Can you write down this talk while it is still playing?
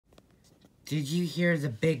Did you hear the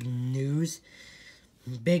big news?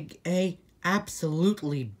 Big A,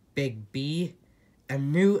 absolutely Big B. A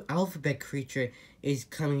new alphabet creature is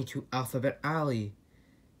coming to Alphabet Alley.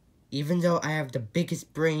 Even though I have the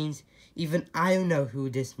biggest brains, even I don't know who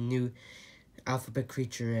this new alphabet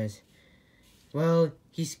creature is. Well,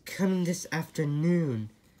 he's coming this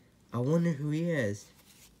afternoon. I wonder who he is.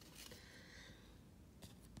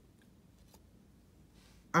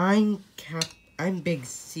 I'm Big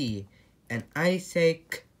C, and I say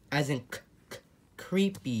k as in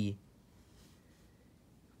creepy.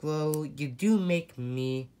 Well, you do make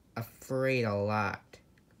me afraid a lot.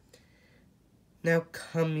 Now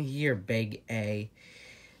come here, Big A.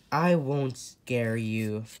 I won't scare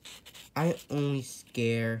you. I only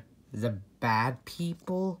scare the bad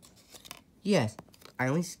people. Yes, I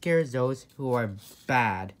only scare those who are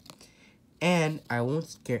bad. And I won't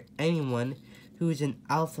scare anyone who is an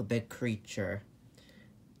alphabet creature.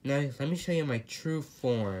 Now, let me show you my true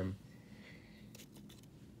form.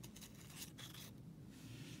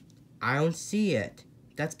 I don't see it.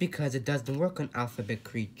 That's because it doesn't work on alphabet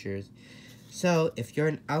creatures. So, if you're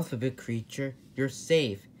an alphabet creature, you're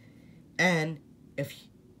safe. And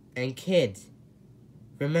kids,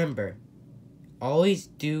 remember, always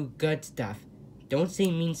do good stuff. Don't say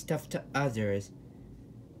mean stuff to others,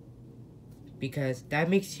 because that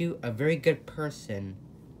makes you a very good person.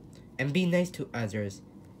 And be nice to others.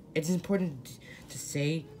 It's important to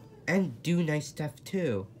say and do nice stuff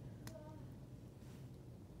too.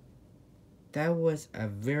 That was a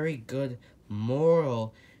very good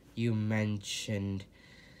moral you mentioned,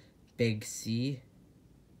 Big C.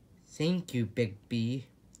 Thank you, Big B.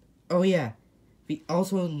 Oh yeah, we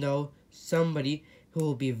also know somebody who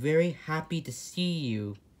will be very happy to see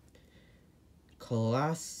you.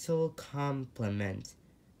 Colossal compliments.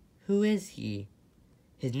 Who is he?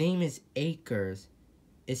 His name is Acres.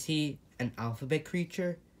 Is he an alphabet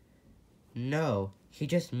creature? No, he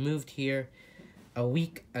just moved here a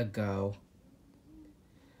week ago.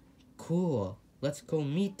 Cool, let's go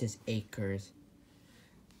meet this Acres.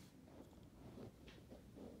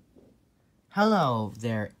 Hello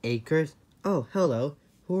there, Acres. Oh, hello.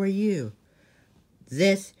 Who are you?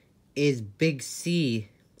 This is Big C.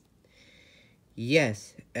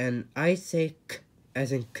 Yes, and I say k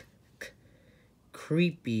as in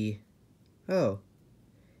creepy. Oh,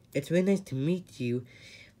 it's really nice to meet you,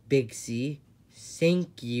 Big C.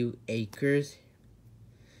 Thank you, Acres.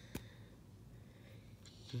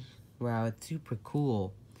 Wow, it's super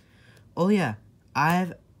cool. Oh yeah, I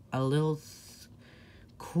have a little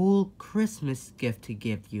cool Christmas gift to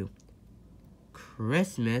give you.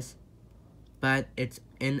 Christmas? But it's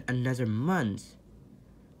in another month.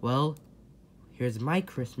 Well, here's my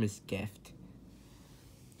Christmas gift.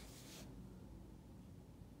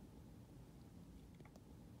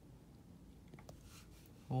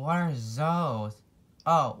 What are those?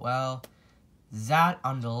 Oh, well, that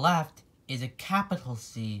on the left is a capital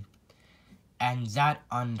C, and that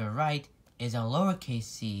on the right is a lowercase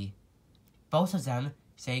c. Both of them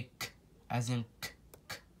say k as in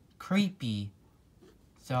creepy.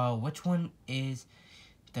 So which one is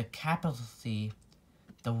the capital C?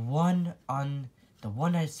 The one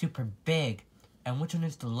that is super big, and which one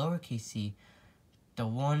is the lowercase c? The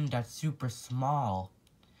one that's super small.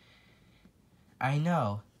 I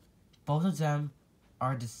know, both of them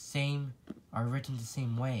are written the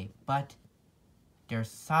same way, but their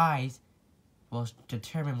size will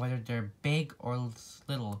determine whether they're big or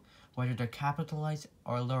little, whether they're capitalized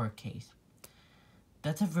or lowercase.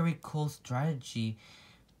 That's a very cool strategy,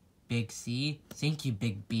 Big C. Thank you,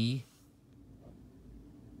 Big B.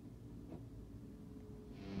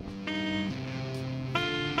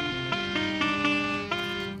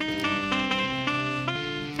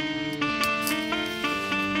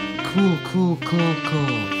 Cool.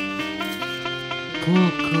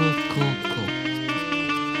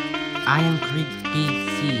 I am Creepy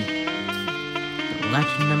C.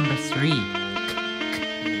 Letter number 3.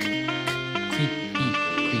 Creepy.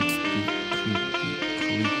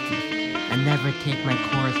 I never take my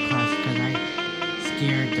chorus class because I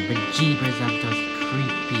scared the bejeebers of those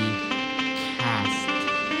creepy cast.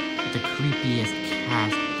 The creepiest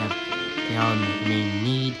cast that they all may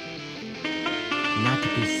need. Not to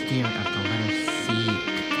be scared of the letter C.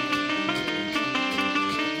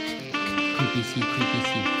 Creepy C.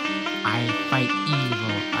 I fight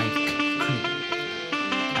evil.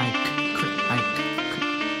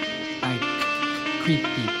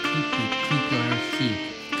 Creepy letter C.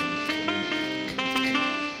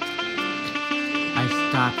 I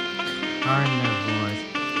stop carnivores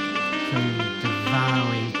from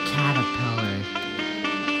devouring caterpillars.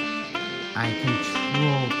 I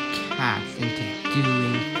control paths into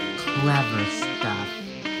doing clever stuff.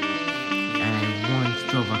 And I once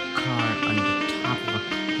drove a car on the top of a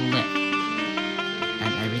cliff.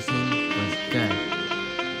 And everything was good.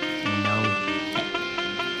 No tick.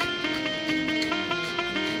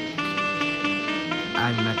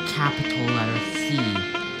 I'm a capital letter C.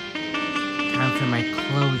 Time for my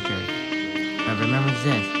closure. But remember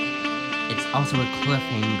this, it's also a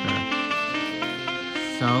cliffhanger.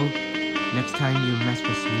 So, next time you mess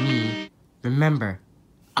with me, remember,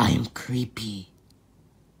 I am creepy.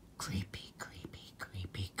 Creepy, creepy,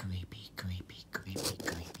 creepy, creepy, creepy, creepy,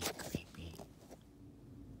 creepy, creepy.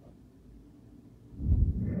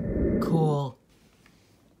 Cool.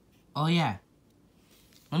 Oh yeah.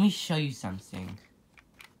 Let me show you something.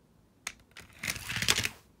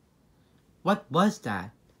 What was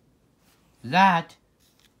that? That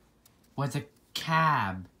was a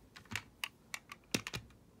cab.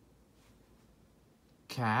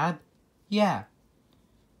 Cab? Yeah.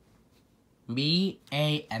 B,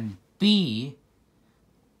 A, and B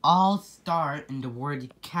all start in the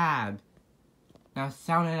word cab. Now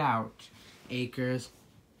sound it out, Acres.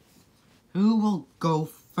 Who will go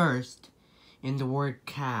first in the word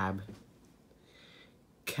cab?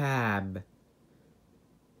 Cab.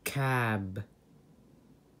 Cab.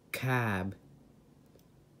 Cab.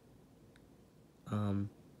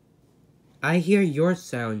 I hear your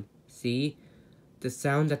sound, see? The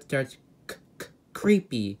sound that starts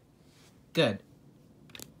creepy. Good.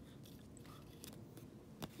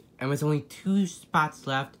 And with only 2 spots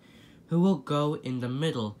left, who will go in the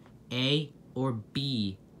middle, A or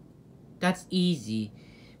B? That's easy.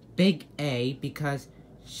 Big A, because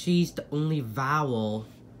she's the only vowel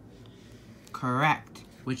correct,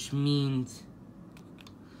 which means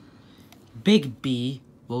Big B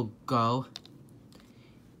will go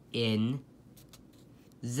in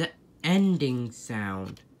the ending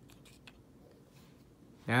sound.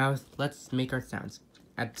 Now let's make our sounds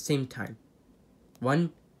at the same time.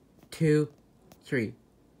 1, 2, 3.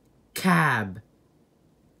 Cab.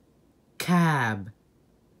 Cab.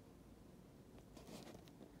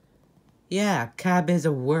 Yeah, cab is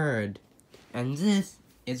a word. And this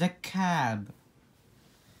is a cab.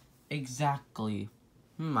 Exactly.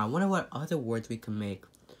 I wonder what other words we can make.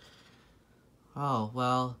 Oh,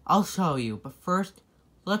 well, I'll show you. But first,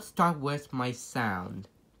 let's start with my sound.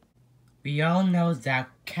 We all know that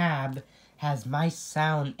cab has my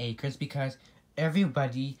sound, Acres, because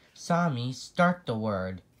everybody saw me start the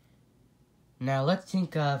word. Now let's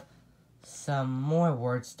think of some more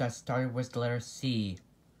words that started with the letter C.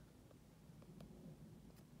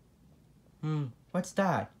 What's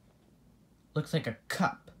that? Looks like a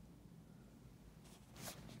cup.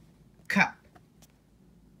 Cup.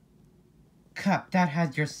 Cup, that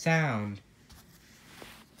has your sound.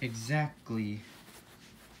 Exactly.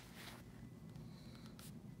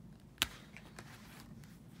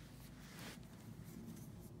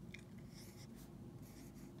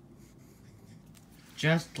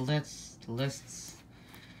 Just let's list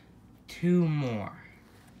 2 more.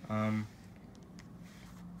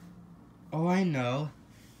 Oh, I know.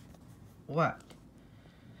 What?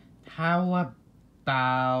 How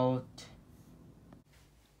about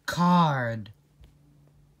card?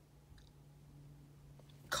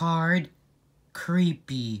 Card,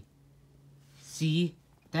 creepy. See?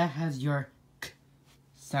 That has your k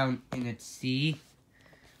sound in it, see?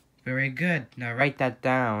 Very good. Now write that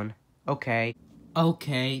down. Okay.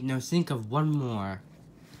 Okay, now think of one more.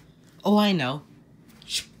 Oh, I know.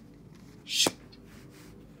 Shh. Shh.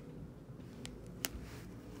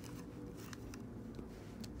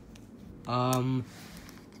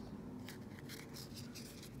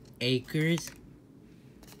 Acres.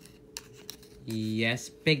 Yes,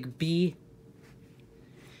 Big B.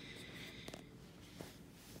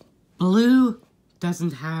 Blue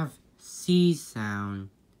doesn't have C sound.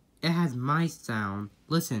 It has my sound.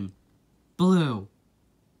 Listen. Blue.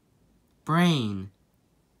 Brain.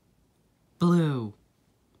 Blue.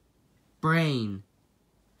 Brain.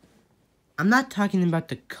 I'm not talking about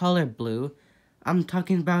the color blue. I'm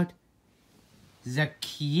talking about the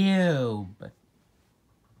cube.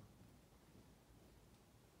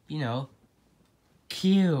 You know,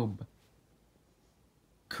 cube.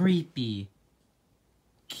 Creepy.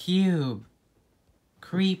 Cube.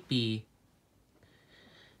 Creepy.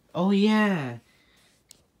 Oh yeah.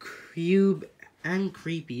 Cube and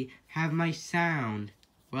creepy have my sound.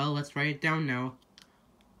 Well, let's write it down now.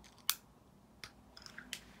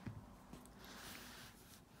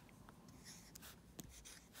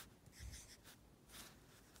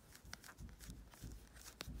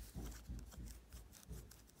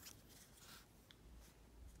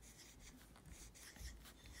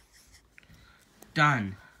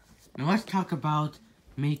 Done. Now let's talk about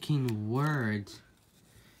making words.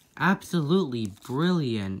 Absolutely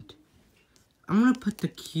brilliant. I'm gonna put the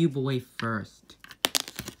cube away first.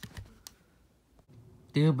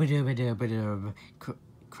 Dooba-dooba-dooba-dooba.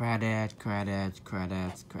 Credits, credits,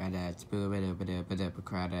 credits, credits, booba-dooba-dooba-dooba,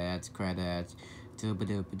 credits, credits,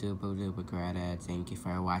 dooba-dooba-dooba-dooba, credits. Thank you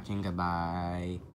for watching, goodbye.